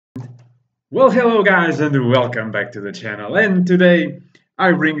Well, hello guys, and welcome back to the channel. And today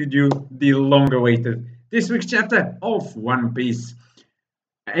I bring you the long-awaited this week's chapter of One Piece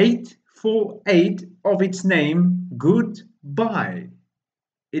 848 of its name, Goodbye.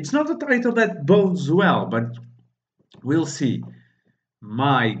 It's not a title that bodes well, but we'll see.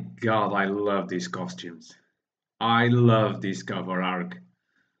 My God, I love these costumes. I love this cover arc.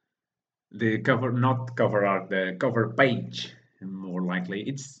 The cover, not cover art, the cover page, more likely.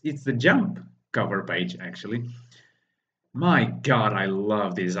 It's the Jump cover page actually. My God, I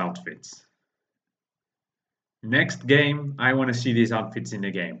love these outfits. Next game, I want to see these outfits in the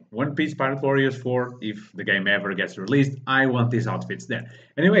game. One Piece Pirate Warriors 4, if the game ever gets released, I want these outfits there.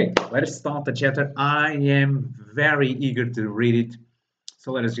 Anyway, let us start the chapter. I am very eager to read it.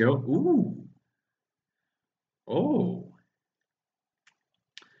 So let us go. Ooh. Oh.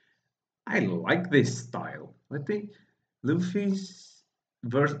 I like this style. Let me. Luffy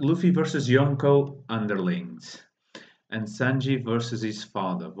versus Yonko underlings, and Sanji versus his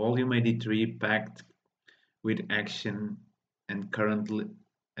father. Volume 83, packed with action and currently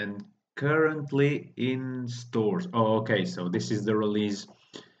in stores. Oh, okay. So this is the release.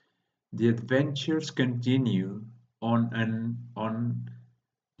 The adventures continue on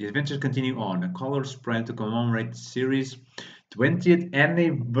the adventures continue on. A color spread to commemorate the series' 20th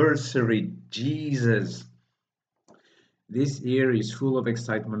anniversary. Jesus. This year is full of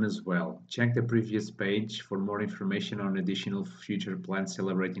excitement as well. Check the previous page for more information on additional future plans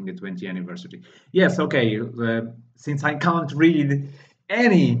celebrating the 20th anniversary. Yes, okay. Since I can't read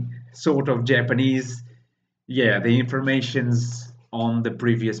any sort of Japanese, yeah, the informations on the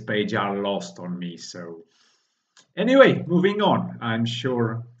previous page are lost on me. So, anyway, moving on. I'm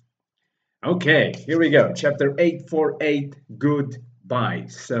sure. Okay, here we go. Chapter 848, Goodbye.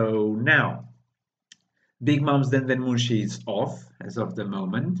 So now. Big Mom's Dendenmushi is off as of the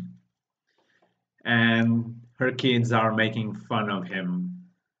moment, and her kids are making fun of him,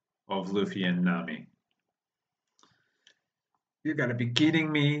 of Luffy and Nami. You gotta be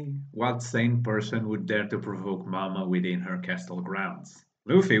kidding me! What sane person would dare to provoke Mama within her castle grounds?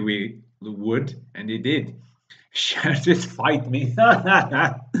 Luffy would, and he did. Just fight me!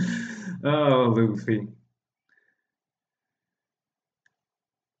 Oh, Luffy.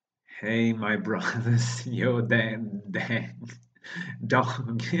 Hey, my brothers, yo, Dan,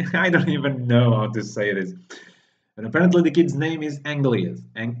 dog. I don't even know how to say this. And apparently the kid's name is Anglais.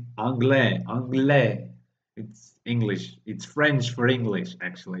 Anglais. It's English. It's French for English,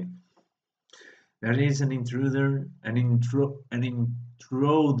 actually. There is an intruder in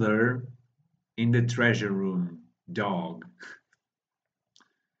the treasure room. Dog.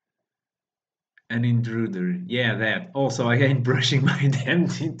 An intruder. Yeah, that. Also, I ain't brushing my damn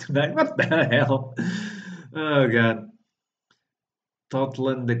teeth tonight. What the hell? Oh, God.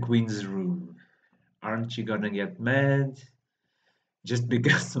 Totland the Queen's room. Aren't you gonna get mad? Just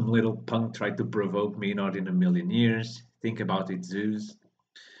because some little punk tried to provoke me, not in a million years. Think about it, Zeus.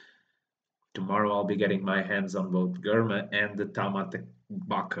 Tomorrow I'll be getting my hands on both Germa and the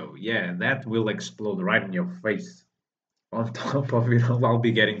Tamatebako. Yeah, that will explode right in your face. On top of it all, I'll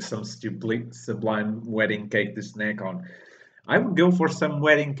be getting some stupid, sublime wedding cake to snack on. I would go for some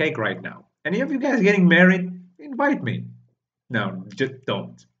wedding cake right now. Any of you guys getting married? Invite me. No, just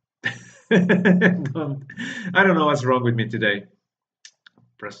don't. Don't. I don't know what's wrong with me today.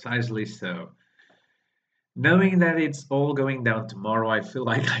 Precisely so. Knowing that it's all going down tomorrow, I feel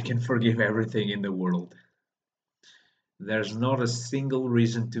like I can forgive everything in the world. There's not a single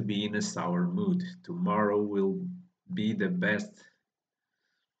reason to be in a sour mood. Tomorrow be the best.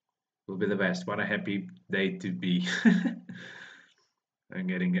 Will be the best. What a happy day to be. I'm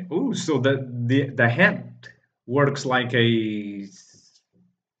getting it. Oh, so the head works like a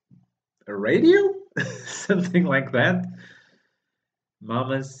radio? Something like that.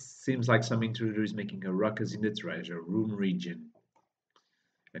 Mama seems like some intruder is making a ruckus in the treasure room region.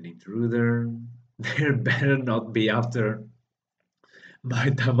 An intruder? There better not be after my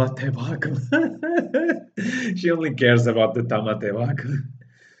Tamatebaku. She only cares about the Tamatebaku.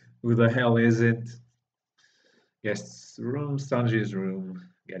 Who the hell is it? Guest's room, Sanji's room.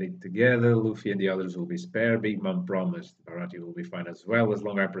 Get it together. Luffy and the others will be spared. Big Mom promised. Baratie will be fine as well as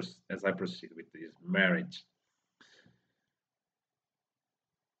long as I proceed with this marriage.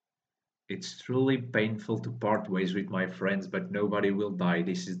 It's truly painful to part ways with my friends, but nobody will die.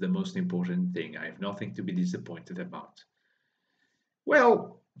 This is the most important thing. I have nothing to be disappointed about.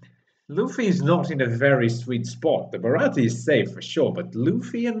 Well, Luffy is not in a very sweet spot. The Baratie is safe for sure, but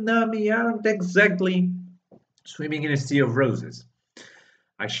Luffy and Nami aren't exactly swimming in a sea of roses.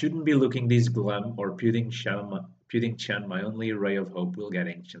 I shouldn't be looking this glum, or Pudding Chan, my only ray of hope, will get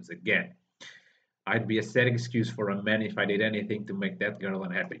anxious again. I'd be a sad excuse for a man if I did anything to make that girl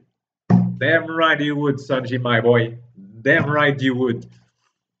unhappy. Damn right you would, Sanji, my boy. Damn right you would.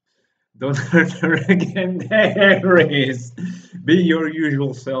 Don't hurt her again. There it is. Be your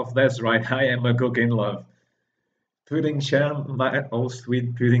usual self. That's right. I am a cook in love. Pudding Shan, my oh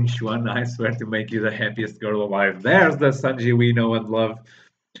sweet pudding Shuan, I swear to make you the happiest girl alive. There's the Sanji we know and love,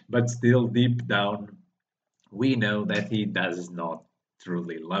 but still deep down, we know that he does not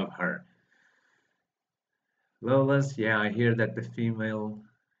truly love her. Lola's, yeah, I hear that the female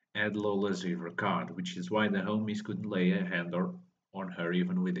had Lola's river card, which is why the homies couldn't lay a hand on her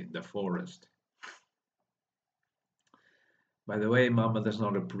even within the forest. By the way, Mama does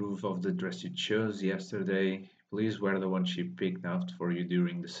not approve of the dress you chose yesterday. Please wear the one she picked out for you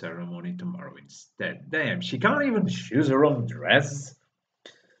during the ceremony tomorrow instead. Damn, she can't even choose her own dress.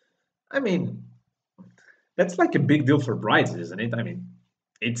 I mean, that's like a big deal for brides, isn't it? I mean,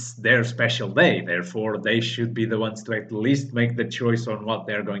 it's their special day, therefore they should be the ones to at least make the choice on what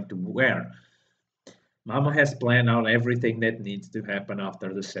they're going to wear. Mama has planned out everything that needs to happen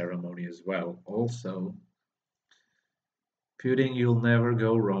after the ceremony as well. Also, Pudding, you'll never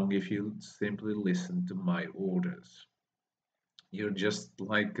go wrong if you simply listen to my orders. You're just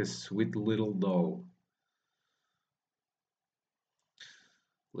like a sweet little doll.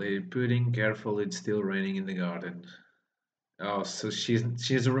 Lady Pudding, careful, it's still raining in the garden. Oh, so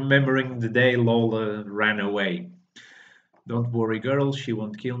she's remembering the day Lola ran away. Don't worry, girl, she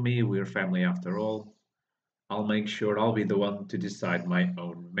won't kill me. We're family after all. I'll make sure I'll be the one to decide my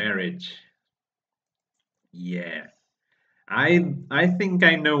own marriage. Yeah. I think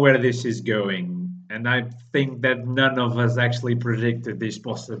I know where this is going, and I think that none of us actually predicted this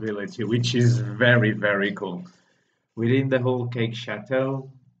possibility, which is very, very cool. Within the whole cake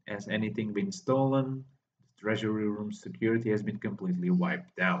chateau, has anything been stolen? The treasury room security has been completely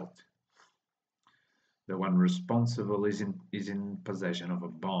wiped out. The one responsible is in possession of a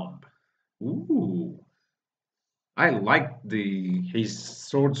bomb. Ooh, I like the his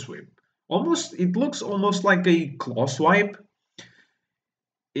sword sweep. Almost, it looks almost like a claw swipe.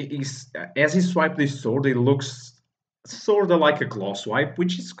 It is as he swiped this sword, it looks sort of like a claw swipe,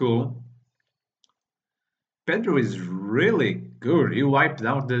 which is cool. Pedro is really good. He wiped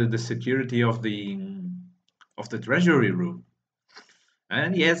out the security of the treasury room.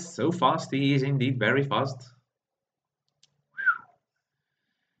 And yes, so fast. He is indeed very fast.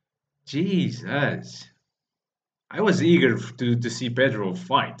 Jesus. I was eager to see Pedro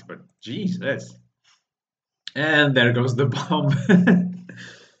fight, but Jesus. And there goes the bomb.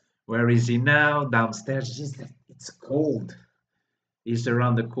 Where is he now? Downstairs. Jesus, it's cold. He's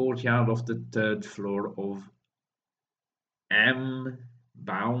around the courtyard of the third floor of M.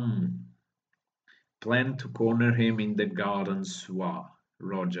 Baum. Plan to corner him in the garden soir.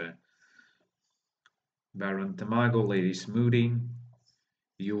 Roger. Baron Tamago, Lady Smoothie.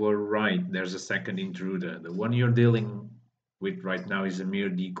 You were right. There's a second intruder. The one you're dealing with right now is a mere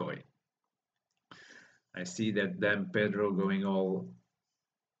decoy. I see that damn Pedro going all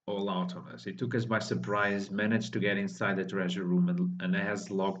out on us. He took us by surprise, managed to get inside the treasure room, and has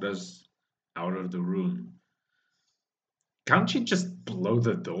locked us out of the room. Can't she just blow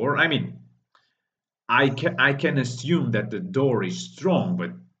the door? I mean, I can assume that the door is strong,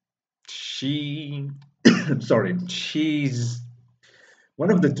 but she sorry, she's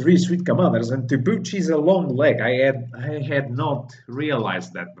one of the three sweet commanders, and to boot, she's a long leg. I had not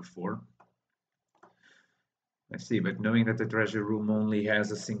realized that before. I see, but knowing that the treasure room only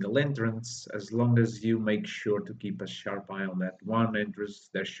has a single entrance, as long as you make sure to keep a sharp eye on that one entrance,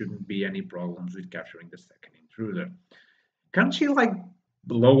 there shouldn't be any problems with capturing the second intruder. Can't she, like,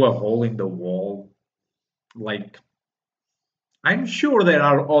 blow a hole in the wall? Like, I'm sure there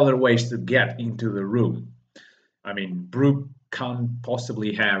are other ways to get into the room. I mean, Brooke can't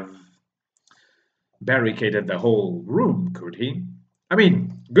possibly have barricaded the whole room, could he? I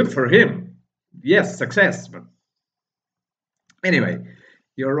mean, good for him. Yes, success, but anyway,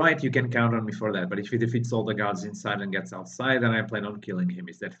 you're right, you can count on me for that. But if he defeats all the guards inside and gets outside, then I plan on killing him.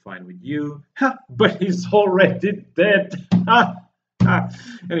 Is that fine with you? Ha! But he's already dead! Ha! Ha!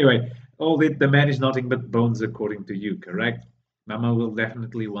 Anyway, all it, the man is nothing but bones according to you, correct? Mama will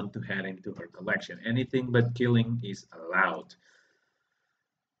definitely want to add him to her collection. Anything but killing is allowed.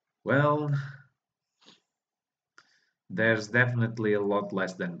 Well, there's definitely a lot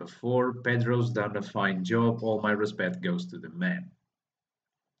less than before. Pedro's done a fine job. All my respect goes to the man.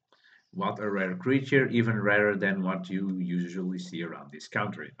 What a rare creature, even rarer than what you usually see around this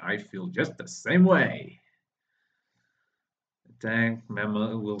country. I feel just the same way. Thank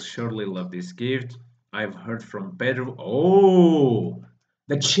Mama will surely love this gift. I've heard from Pedro. Oh!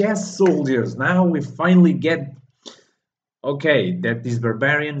 The chess soldiers. Now we finally get. Okay, that these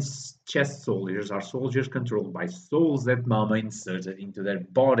barbarians chess soldiers are soldiers controlled by souls that Mama inserted into their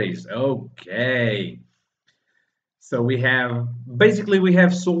bodies. Okay. So we have basically we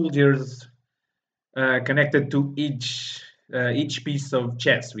have soldiers connected to each piece of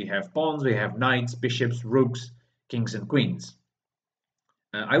chess. We have pawns, we have knights, bishops, rooks, kings, and queens.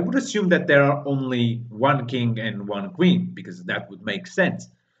 I would assume that there are only one king and one queen because that would make sense.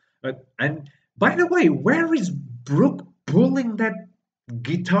 And by the way, where is Brooke pulling that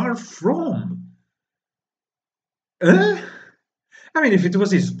guitar from? Uh? I mean, if it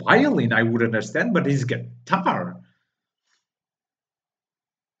was his violin, I would understand, but his guitar.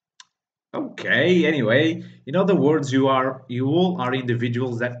 Okay, anyway, in other words, you all are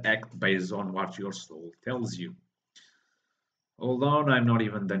individuals that act based on what your soul tells you. Hold on, I'm not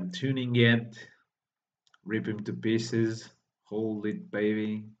even done tuning yet. Rip him to pieces. Hold it,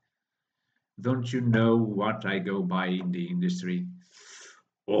 baby. Don't you know what I go by in the industry?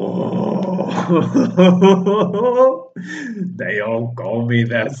 Oh, they all call me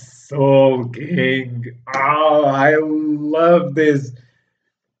the Soul King. Oh, I love this.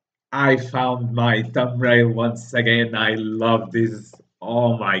 I found my thumbnail once again. I love this.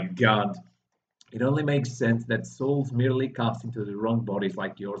 Oh my god. It only makes sense that souls merely cast into the wrong bodies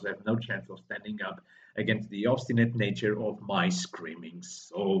like yours have no chance of standing up against the obstinate nature of my screaming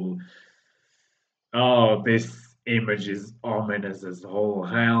soul. Oh, this image is ominous as all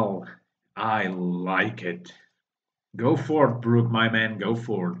hell. I like it. Go forth, Brooke, my man, go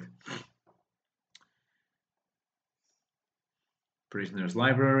forth. Prisoner's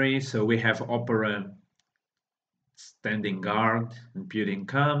library. So we have Opera standing guard, and Pudding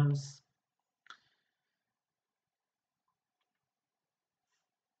comes.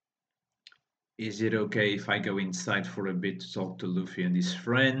 Is it okay if I go inside for a bit to talk to Luffy and his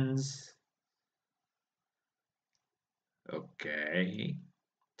friends? Okay.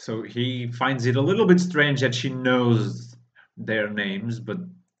 So he finds it a little bit strange that she knows their names, but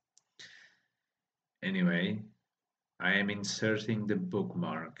anyway, I am inserting the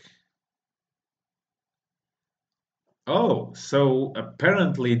bookmark. Oh, so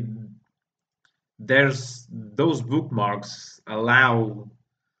apparently there's those bookmarks allow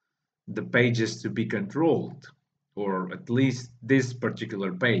the pages to be controlled, or at least this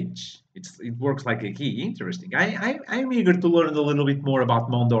particular page. It works like a key. Interesting. I'm eager to learn a little bit more about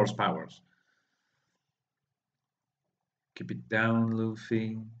Mondor's powers. Keep it down,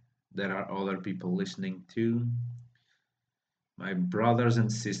 Luffy. There are other people listening too. My brothers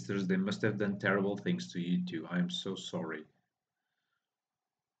and sisters, they must have done terrible things to you too. I'm so sorry.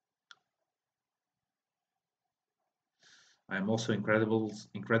 I'm also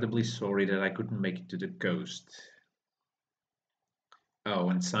incredibly sorry that I couldn't make it to the coast. Oh,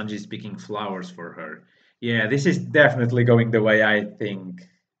 and Sanji's picking flowers for her. Yeah, this is definitely going the way I think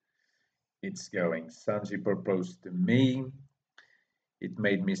it's going. Sanji proposed to me. It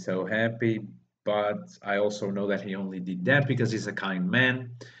made me so happy, but I also know that he only did that because he's a kind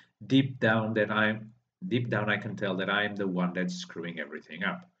man. Deep down that I'm deep down I can tell that I'm the one that's screwing everything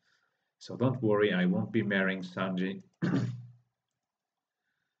up. So don't worry, I won't be marrying Sanji.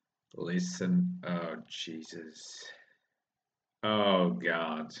 Listen, oh Jesus. Oh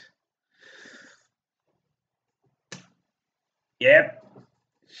God. Yep,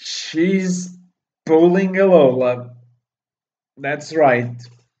 she's pulling a Lola. That's right.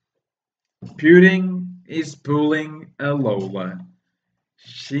 Pudding is pulling a Lola.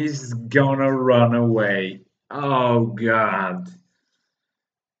 She's gonna run away. Oh God.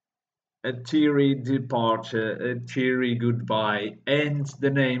 A teary departure, a teary goodbye ends the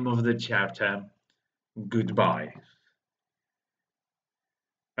name of the chapter. Goodbye.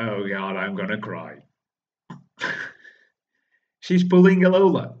 Oh God, I'm gonna cry. She's pulling a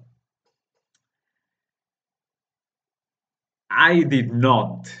Lola. I did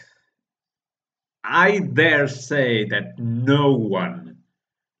not. I dare say that no one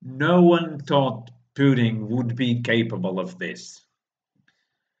thought Pudding would be capable of this.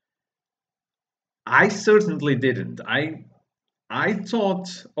 I certainly didn't. I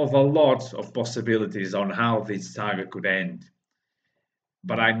thought of a lot of possibilities on how this saga could end,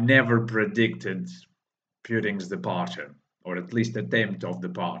 but I never predicted Pudding's departure, or at least attempt of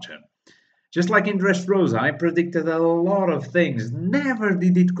departure. Just like in Dressrosa, I predicted a lot of things. Never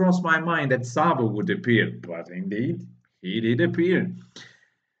did it cross my mind that Sabo would appear, but indeed, he did appear.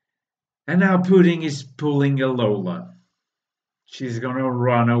 And now Pudding is pulling a Lola. She's gonna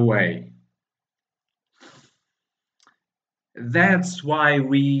run away. That's why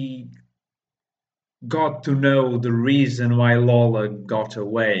we got to know the reason why Lola got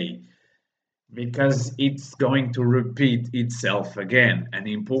away, because it's going to repeat itself again. An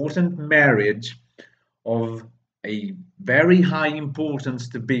important marriage of a very high importance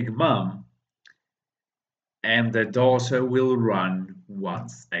to Big Mom, and the daughter will run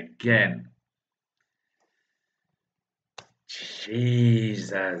once again.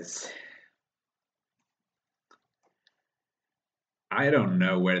 Jesus. I don't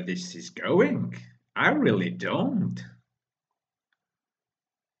know where this is going. I really don't.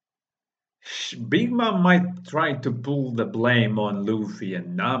 Big Mom might try to pull the blame on Luffy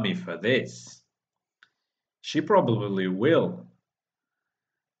and Nami for this. She probably will.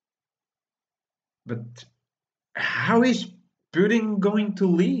 But how is Pudding going to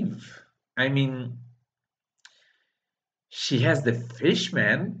leave? I mean, she has the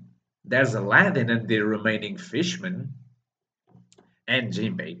fishman. There's Aladdin and the remaining fishmen. And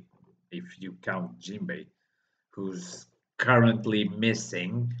Jinbei, if you count Jinbei, who's currently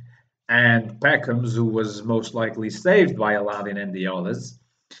missing. And Peckham's, who was most likely saved by Aladdin and the others.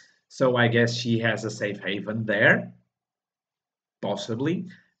 So I guess she has a safe haven there, possibly.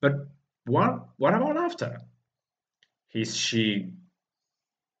 But what about after? Is she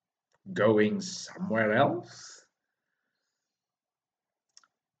going somewhere else?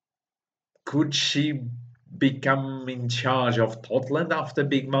 Could she become in charge of Totland after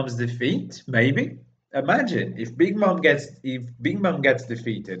Big Mom's defeat? Maybe. Imagine if Big Mom gets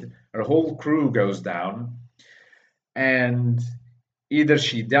defeated, her whole crew goes down, and either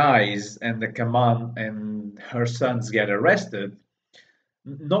she dies and the command and her sons get arrested.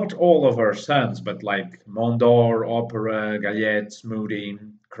 Not all of her sons, but like Mondor, Opera, Gallet,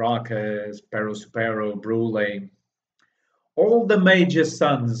 Smoothin, Crocker, Pero Supero, Brule, all the major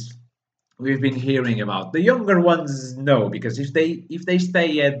sons we've been hearing about. The younger ones, no, because if they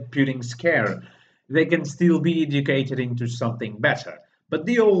stay at Pudding's care, they can still be educated into something better. But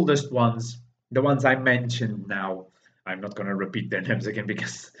the oldest ones, the ones I mentioned now, I'm not going to repeat their names again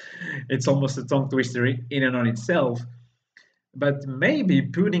because it's almost a tongue twister in and on itself. But maybe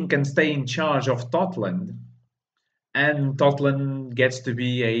Pudding can stay in charge of Totland, and Totland gets to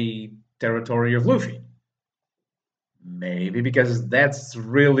be a territory of Luffy. Maybe because that's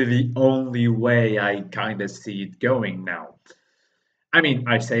really the only way I kind of see it going now. I mean,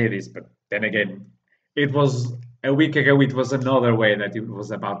 I say this, but then again, it was a week ago, it was another way that it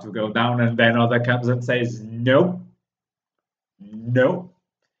was about to go down, and then other comes and says, no, no,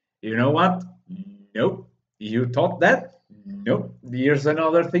 you know what? Nope. You thought that? Nope. Here's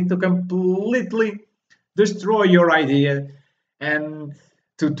another thing to completely destroy your idea and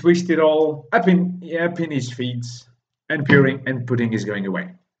to twist it all up in his feet, and Pudding is going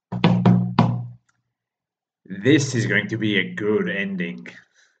away. This is going to be a good ending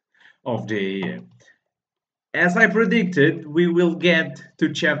of the year. As I predicted, we will get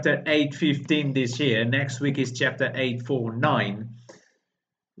to chapter 815 this year. Next week is chapter 849,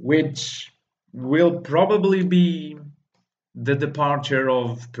 which will probably be the departure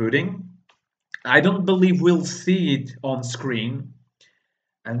of Pudding. I don't believe we'll see it on screen.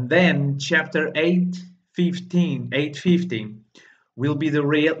 And then chapter 815 will be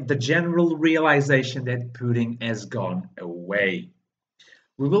the general realization that Pudding has gone away.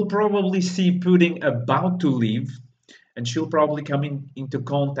 We will probably see Pudding about to leave, and she'll probably come into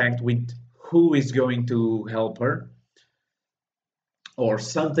contact with who is going to help her, or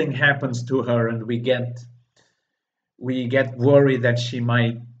something happens to her and we get worried that she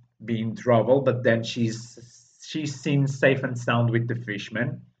might be in trouble, but then she's seen safe and sound with the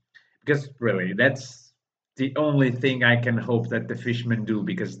fishmen. Because really, that's the only thing I can hope that the fishmen do,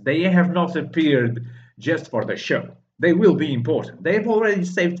 because they have not appeared just for the show. They will be important. They've already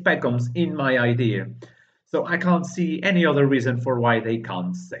saved Peckham's in my idea, so I can't see any other reason for why they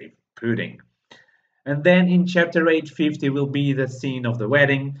can't save Pudding. And then in chapter 850 will be the scene of the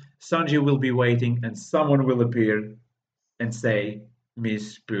wedding. Sanji will be waiting, and someone will appear and say,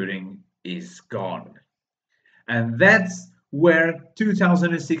 Miss Pudding is gone. And that's where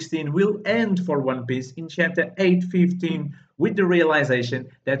 2016 will end for One Piece in chapter 815 with the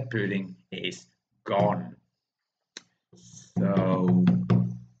realization that Pudding is gone. So,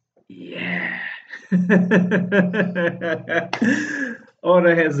 yeah.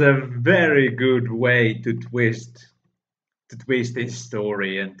 Oda has a very good way to twist his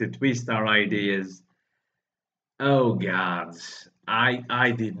story and to twist our ideas. Oh God,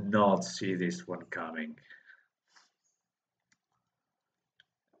 I did not see this one coming.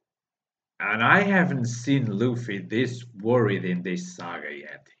 And I haven't seen Luffy this worried in this saga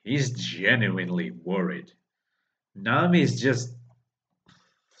yet. He's genuinely worried. Nami is just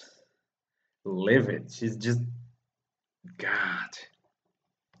livid. She's just God.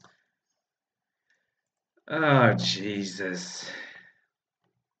 Oh Jesus.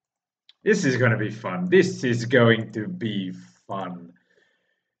 This is gonna be fun. This is going to be fun.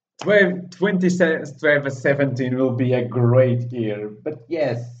 2017 will be a great year. But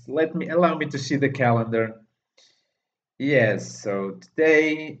yes, allow me to see the calendar. Yes, so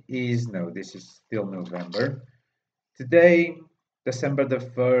today is no, this is still November. Today, December the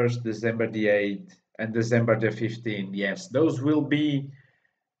 1st, December the 8th, and December the 15th. Yes, those will be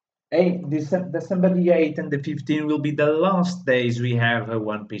December the 8th and the 15th will be the last days we have a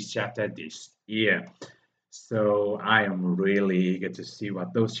One Piece chapter this year. So I am really eager to see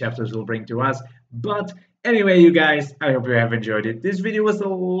what those chapters will bring to us. But anyway, you guys, I hope you have enjoyed it. This video was a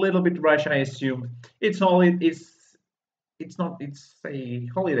little bit rushed, I assume. It's all it's not it's a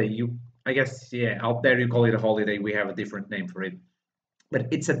holiday. You I guess yeah, out there you call it a holiday. We have a different name for it. But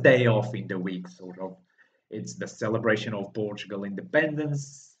it's a day off in the week, sort of. It's the celebration of Portugal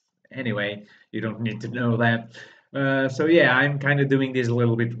independence. Anyway, you don't need to know that. So yeah, I'm kind of doing this a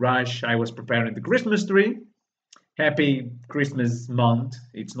little bit rush. I was preparing the Christmas tree. Happy Christmas month.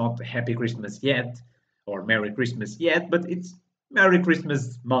 It's not Happy Christmas yet, or Merry Christmas yet, but it's Merry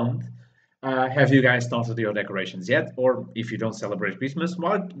Christmas month. Have you guys started your decorations yet? Or if you don't celebrate Christmas,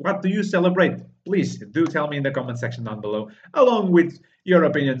 what do you celebrate? Please do tell me in the comment section down below, along with your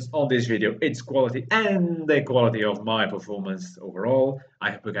opinions on this video, its quality and the quality of my performance overall.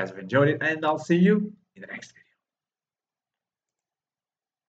 I hope you guys have enjoyed it, and I'll see you in the next video.